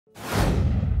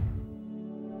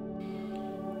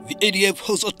The ADF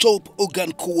has a top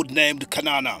organ code named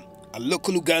Kanana, a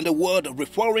local Uganda word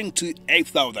referring to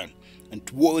 8,000, and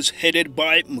was headed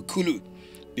by Mukulu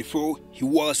before he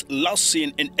was last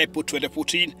seen in April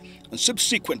 2014 and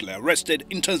subsequently arrested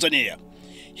in Tanzania.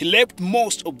 He left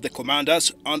most of the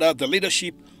commanders under the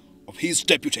leadership of his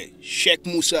deputy, Sheikh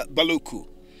Musa Baluku.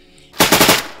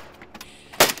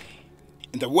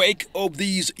 In the wake of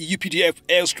these UPDF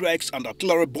airstrikes and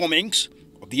artillery bombings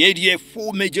of the ADF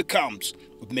four major camps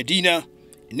of Medina,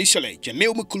 initially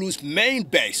Jamil Mukulu's main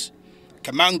base,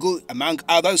 Kamango among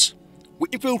others, were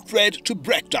infiltrated to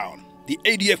break down the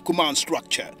ADF command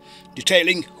structure,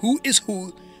 detailing who is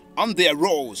who and their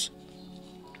roles.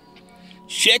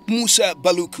 Sheikh Musa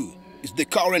Baluku is the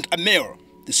current Amir,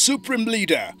 the supreme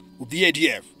leader of the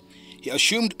ADF. He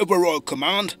assumed overall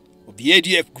command of the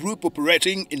ADF group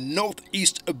operating in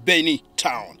northeast of Beni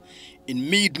town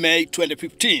in mid-May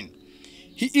 2015.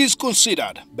 He is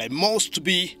considered by most to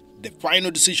be the final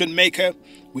decision maker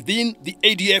within the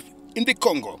ADF in the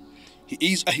Congo. He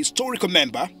is a historical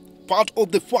member, part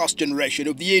of the first generation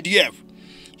of the ADF.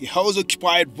 He has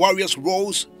occupied various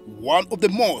roles, one of the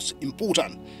most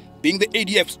important being the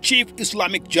ADF's chief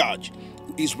Islamic judge,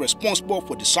 who is responsible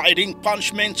for deciding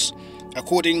punishments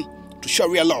according to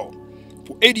Sharia law.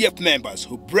 For ADF members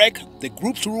who break the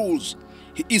group's rules,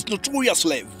 he is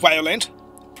notoriously violent,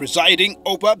 presiding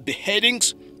over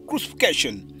beheadings,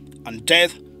 crucifixion, and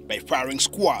death by firing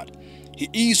squad. He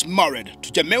is married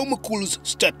to Jamil Mukulu's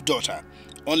stepdaughter,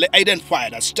 only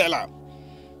identified as Stella.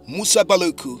 Musa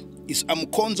Baluku is a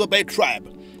Mukonzo Bay tribe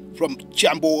from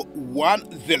Chambo 1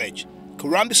 village,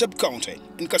 Karambi sub-county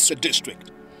in Kassa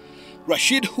district.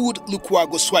 Rashid Hood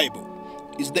Lukwago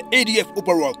Swaibu is the ADF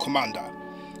overall commander.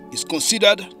 He is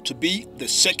considered to be the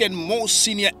second most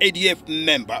senior ADF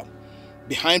member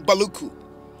behind Baluku.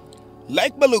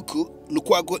 Like Baluku,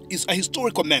 Lukwago is a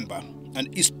historical member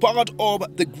and is part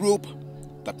of the group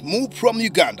that moved from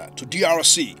Uganda to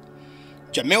DRC.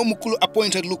 Jamil Mukulu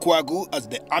appointed Lukwago as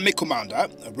the army commander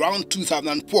around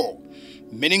 2004,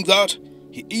 meaning that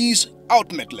he is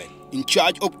ultimately in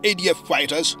charge of ADF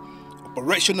fighters'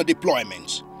 operational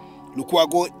deployments.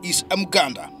 Lukwago is a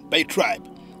Muganda by tribe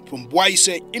from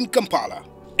Bwaise in Kampala.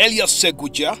 Elias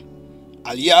Seguja,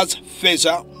 alias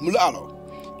Feza Mulalo,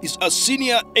 is a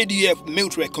senior ADF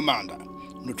military commander,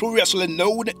 notoriously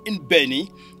known in Beni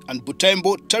and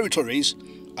Butembo territories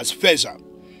as Feza.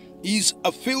 He is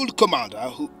a field commander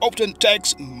who often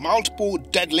takes multiple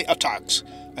deadly attacks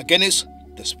against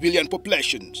the civilian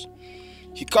populations.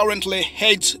 He currently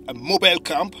heads a mobile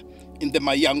camp in the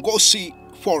Mayangosi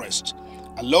forest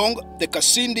along the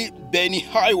Kasindi-Beni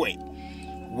highway,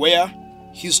 where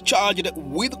he is charged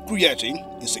with creating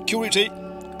insecurity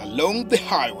along the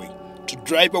highway to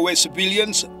drive away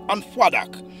civilians and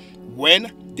FADAC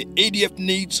when the ADF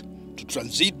needs to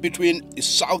transit between its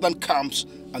southern camps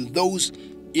and those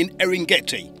in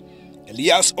Eringeti.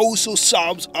 Elias also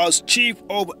serves as Chief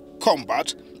of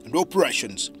Combat and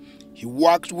Operations. He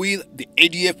worked with the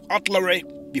ADF artillery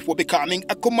before becoming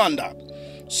a commander.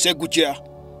 Seguja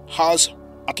has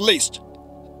at least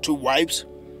 2 wives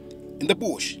in the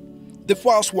bush. The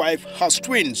first wife has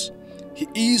twins. He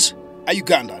is a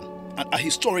Ugandan and a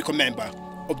historical member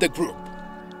of the group.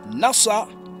 Nasser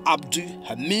Abdu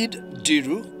Hamid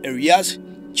Diru Elias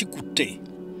Chikute.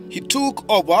 He took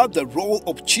over the role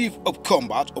of Chief of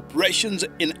Combat Operations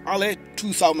in early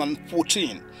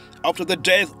 2014 after the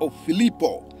death of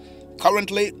Filippo.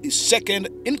 Currently is second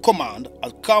in command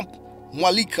at Camp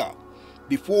Mwalika.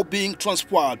 Before being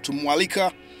transferred to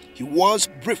Mwalika, he was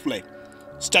briefly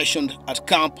stationed at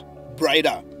Camp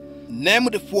Brida.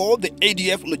 Named for the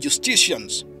ADF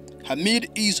logisticians, Hamid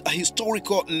is a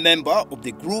historical member of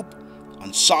the group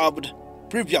and served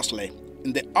previously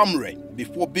in the armory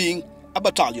before being a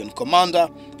battalion commander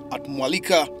at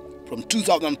Mwalika from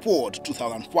 2004 to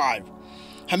 2005.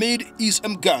 Hamid is a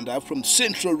Muganda from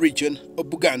central region of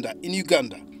Buganda in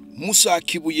Uganda. Musa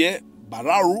Kibuye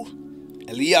Bararu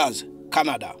Elias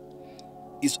Canada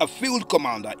is a field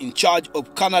commander in charge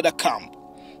of Canada Camp.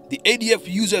 The ADF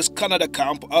uses Canada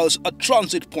Camp as a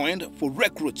transit point for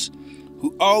recruits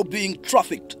who are being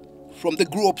trafficked from the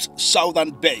group's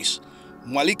southern base,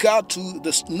 Mwalika, to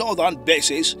the northern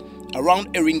bases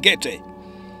around Eringeti.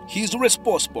 He is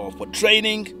responsible for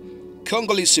training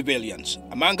Congolese civilians,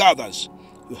 among others,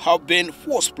 who have been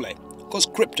forcibly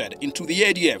conscripted into the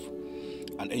ADF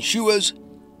and ensures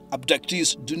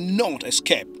abductees do not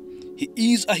escape. He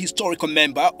is a historical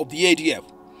member of the ADF.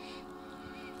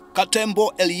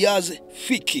 Katembo Elias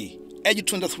Fiki, age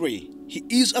 23. He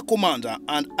is a commander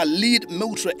and a lead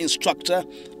military instructor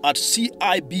at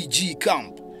CIBG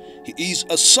camp. He is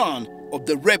a son of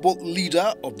the rebel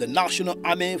leader of the National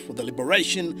Army for the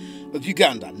Liberation of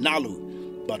Uganda,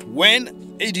 NALU. But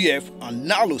when ADF and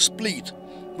NALU split,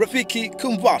 Rafiki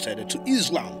converted to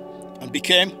Islam and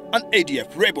became an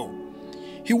ADF rebel.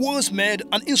 He was made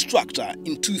an instructor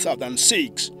in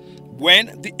 2006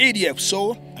 when the ADF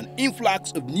saw an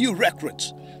influx of new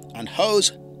recruits, and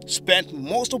has spent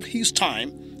most of his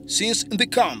time since in the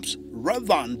camps rather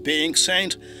than being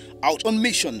sent out on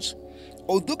missions.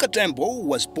 Although Katembo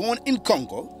was born in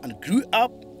Congo and grew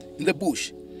up in the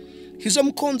bush, he's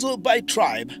Mkonzo by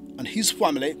tribe and his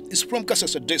family is from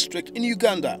Kasese district in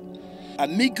Uganda.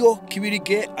 Amigo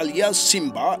Kiwirige alias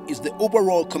Simba is the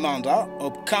overall commander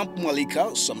of Camp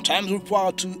Malika, sometimes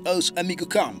referred to as Amigo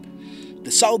Camp,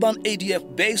 the southern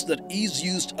ADF base that is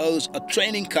used as a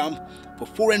training camp for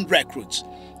foreign recruits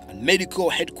and medical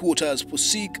headquarters for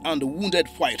sick and wounded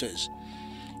fighters.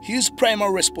 His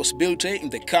primary responsibility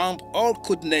in the camp are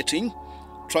coordinating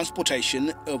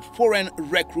transportation of foreign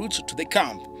recruits to the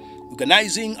camp,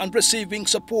 organizing and receiving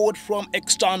support from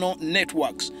external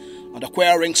networks, and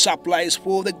acquiring supplies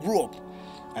for the group.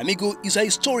 Amigo is a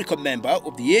historical member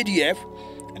of the ADF.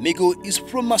 Amigo is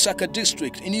from Masaka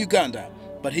district in Uganda,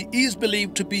 but he is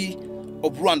believed to be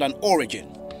of Rwandan origin.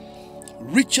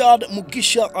 Richard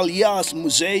Mugisha alias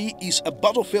Muzei is a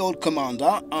battlefield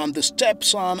commander and the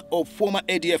stepson of former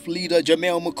ADF leader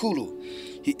Jamel Mukulu.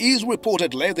 He is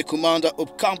reportedly the commander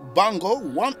of Camp Bango,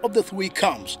 one of the 3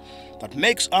 camps that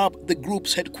makes up the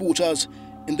group's headquarters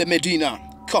in the Medina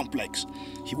complex.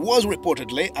 He was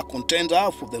reportedly a contender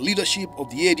for the leadership of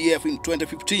the ADF in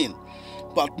 2015,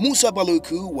 but Musa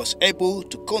Baluku was able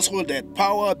to consolidate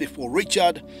power before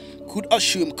Richard could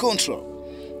assume control.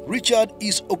 Richard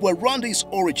is of Rwandese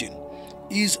origin,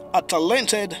 is a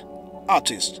talented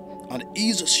artist, and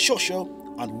is social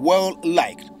and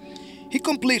well-liked. He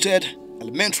completed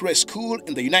elementary school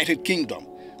in the United Kingdom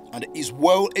and is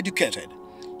well-educated.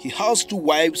 He has 2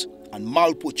 wives and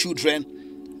multiple children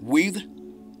with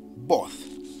both.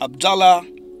 Abdallah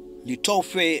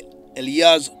Litofe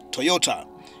Elias Toyota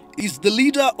is the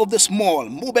leader of the small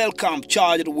mobile camp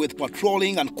charged with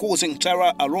patrolling and causing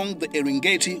terror along the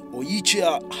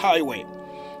Eringeti-Oyichia highway.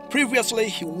 Previously,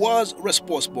 he was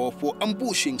responsible for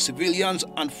ambushing civilians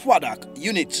and FADAC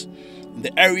units in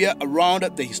the area around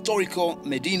the historical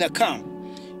Medina camp.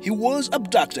 He was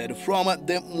abducted from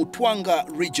the Mutwanga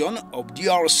region of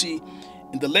DRC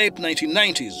in the late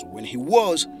 1990s when he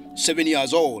was 7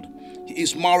 years old. He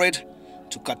is married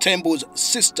to Katembo's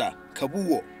sister,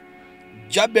 Kabuo.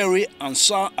 Jaberi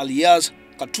Ansar alias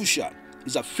Katusha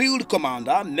is a field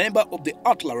commander, member of the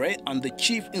artillery and the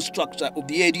chief instructor of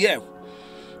the ADF.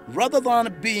 Rather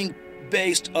than being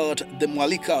based at the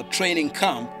Malika training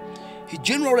camp, he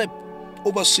generally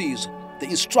oversees the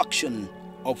instruction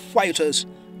of fighters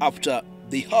after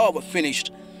they have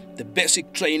finished the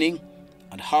basic training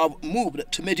and have moved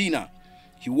to Medina.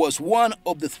 He was one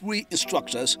of the 3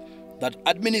 instructors that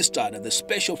administered the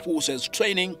Special Forces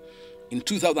training in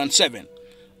 2007.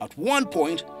 At one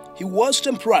point, he was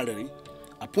temporarily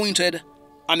appointed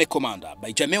Army Commander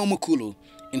by Jamel Mukulu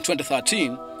in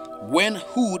 2013 when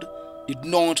Hood did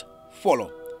not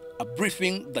follow a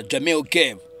briefing that Jamel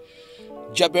gave.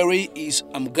 Jaberi is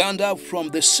a Muganda from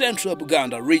the central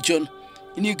Buganda region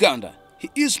in Uganda. He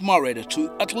is married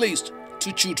to at least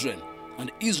 2 children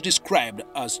and is described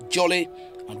as jolly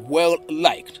and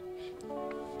well-liked.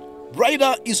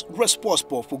 Ryder is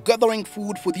responsible for gathering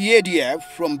food for the ADF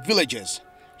from villages.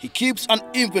 He keeps an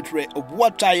inventory of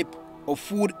what type of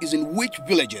food is in which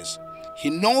villages. He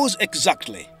knows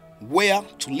exactly where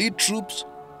to lead troops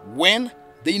when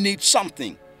they need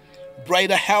something.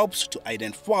 Ryder helps to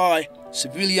identify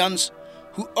civilians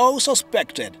who are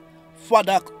suspected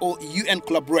FADAC or UN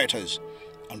collaborators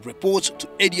and reports to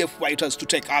ADF fighters to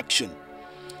take action.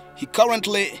 He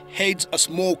currently heads a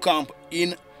small camp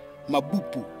in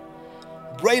Mabupu.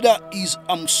 Ryder is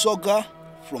a Msoga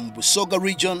from Busoga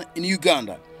region in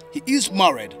Uganda. He is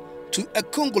married to a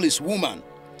Congolese woman.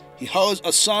 He has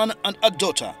a son and a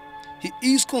daughter. He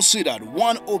is considered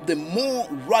one of the more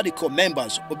radical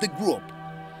members of the group.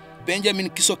 Benjamin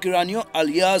Kisokiranyo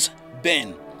alias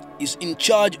Ben is in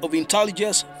charge of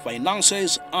intelligence,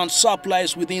 finances and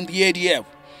supplies within the ADF.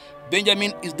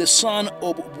 Benjamin is the son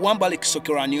of Wambale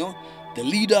Kisokiranyo, the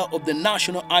leader of the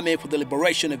National Army for the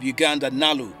Liberation of Uganda,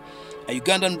 NALU, a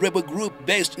Ugandan rebel group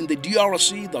based in the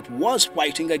DRC that was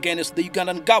fighting against the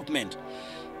Ugandan government.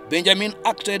 Benjamin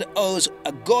acted as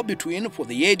a go-between for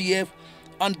the ADF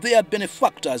and their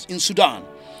benefactors in Sudan.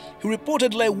 He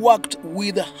reportedly worked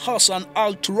with Hassan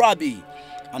al-Turabi,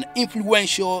 an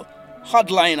influential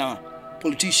hardliner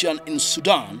politician in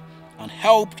Sudan, and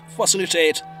helped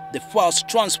facilitate the first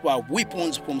transfer of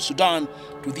weapons from Sudan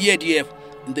to the ADF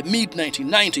in the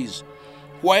mid-1990s.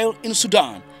 While in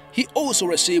Sudan, he also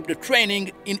received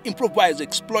training in improvised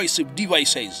explosive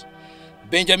devices.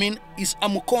 Benjamin is a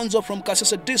Mukonzo from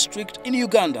Kasese district in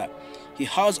Uganda. He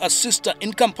has a sister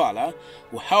in Kampala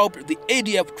who helped the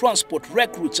ADF transport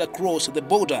recruits across the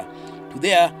border to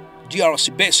their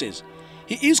DRC bases.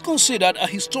 He is considered a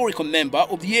historical member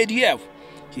of the ADF.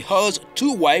 He has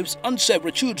 2 wives and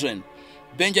several children.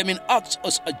 Benjamin acts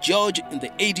as a judge in the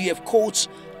ADF courts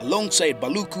alongside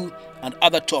Baluku and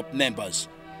other top members.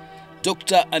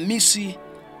 Dr. Amisi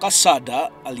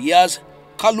Kasada alias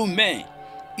Kalume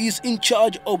is in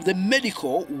charge of the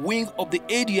medical wing of the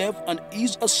ADF and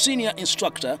is a senior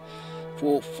instructor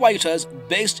for fighters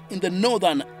based in the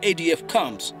northern ADF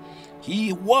camps.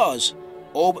 He was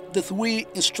of the 3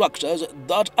 instructors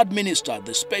that administered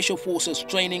the Special Forces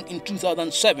training in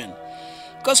 2007.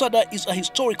 Kasada is a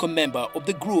historical member of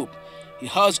the group. He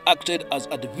has acted as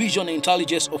a division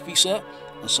intelligence officer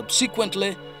and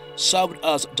subsequently served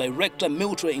as Director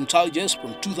Military Intelligence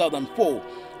from 2004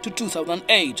 to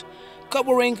 2008,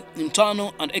 covering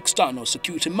internal and external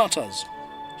security matters.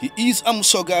 He is a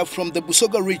Musoga from the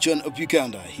Busoga region of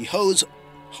Uganda. He has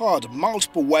had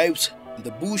multiple wives in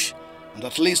the bush, and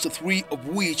at least 3 of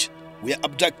which were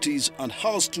abductees, and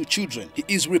has 2 children. He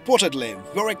is reportedly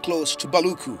very close to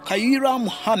Baluku. Kaira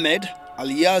Muhammad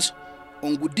alias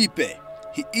Ongudipe.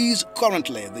 He is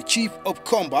currently the Chief of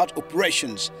Combat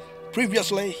Operations.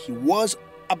 Previously, he was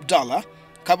Abdallah,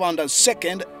 Commander's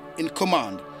second in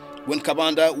command, when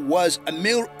Commander was a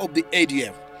male of the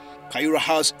ADF. Kaira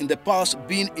has in the past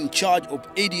been in charge of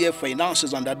ADF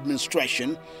finances and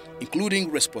administration, including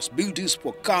responsibilities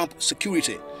for camp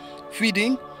security,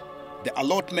 feeding, the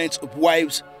allotments of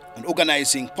wives, and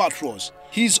organizing patrols.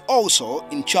 He is also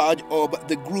in charge of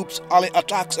the group's early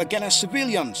attacks against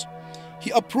civilians.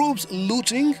 He approves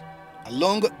looting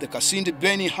along the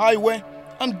Kasindi-Beni highway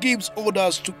and gives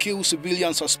orders to kill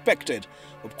civilians suspected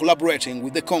of collaborating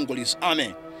with the Congolese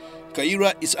army.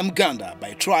 Kaira is a Mganda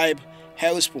by tribe,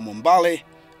 hails from Mombale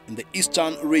in the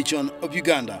eastern region of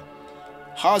Uganda.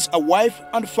 Has a wife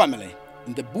and family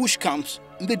in the bush camps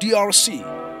in the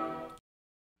DRC.